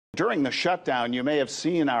During the shutdown, you may have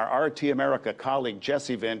seen our RT America colleague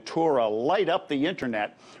Jesse Ventura light up the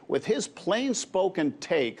internet with his plain-spoken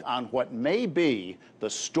take on what may be the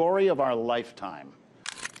story of our lifetime.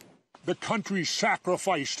 The country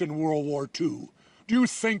sacrificed in World War II. Do you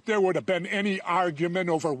think there would have been any argument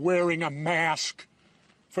over wearing a mask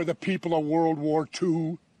for the people of World War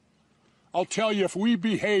II? I'll tell you, if we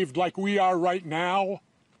behaved like we are right now,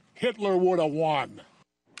 Hitler would have won.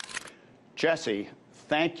 Jesse,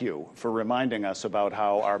 thank you for reminding us about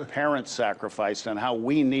how our parents sacrificed and how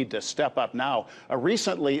we need to step up now.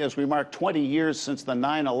 Recently, as we mark 20 years since the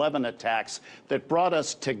 9/11 attacks that brought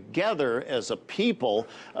us together as a people,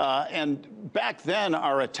 and back then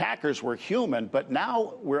our attackers were human, but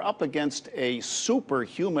now we're up against a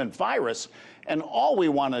superhuman virus, and all we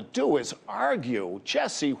want to do is argue.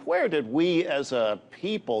 Jesse, where did we as a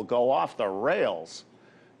people go off the rails?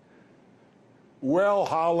 Well,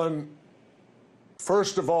 Holland,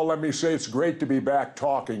 first of all, let me say it's great to be back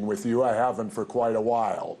talking with you. I haven't for quite a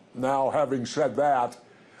while. Now, having said that,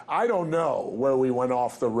 I don't know where we went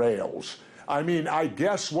off the rails. I mean, I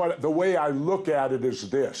guess the way I look at it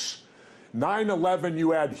is this. 9/11,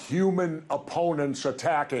 you had human opponents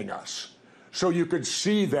attacking us. So you could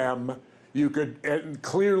see them, and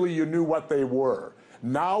clearly you knew what they were.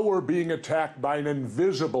 Now we're being attacked by an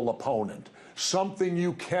invisible opponent, something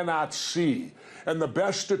you cannot see. And the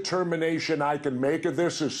best determination I can make of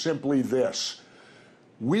this is simply this.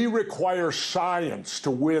 We require science to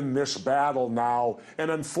win this battle now, and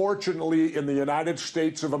unfortunately in the United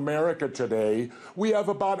States of America today, we have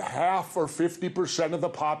about half or 50% of the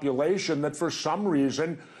population that for some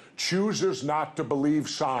reason chooses not to believe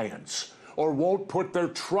science or won't put their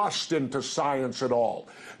trust into science at all.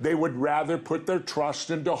 They would rather put their trust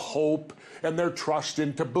into hope and their trust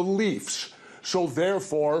into beliefs. So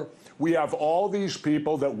therefore, we have all these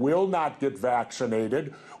people that will not get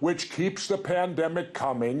vaccinated, which keeps the pandemic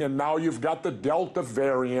coming, and now you've got the Delta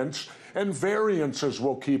variants, and variances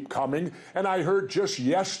will keep coming. And I heard just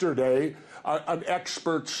yesterday, an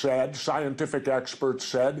expert said, scientific expert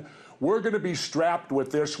said, we're going to be strapped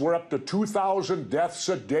with this. We're up to 2,000 deaths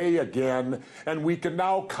a day again, and we can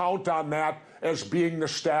now count on that as being the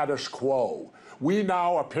status quo. We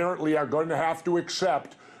now apparently are going to have to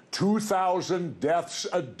accept 2,000 deaths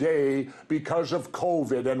a day because of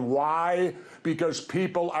COVID. And why? Because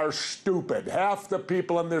people are stupid. Half the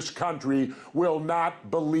people in this country will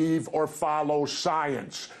not believe or follow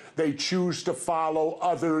science. They choose to follow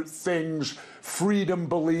other things, freedom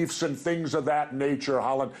beliefs and things of that nature,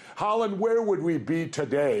 Holland. Holland, where would we be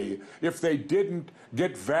today if they didn't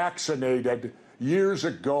get vaccinated years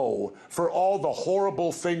ago for all the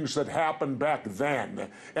horrible things that happened back then?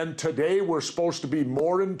 And today we're supposed to be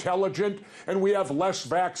more intelligent, and we have less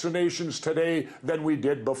vaccinations today than we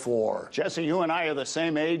did before. Jesse, you and I are the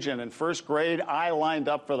same age, and in first grade, I lined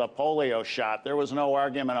up for the polio shot. There was no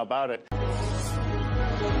argument about it.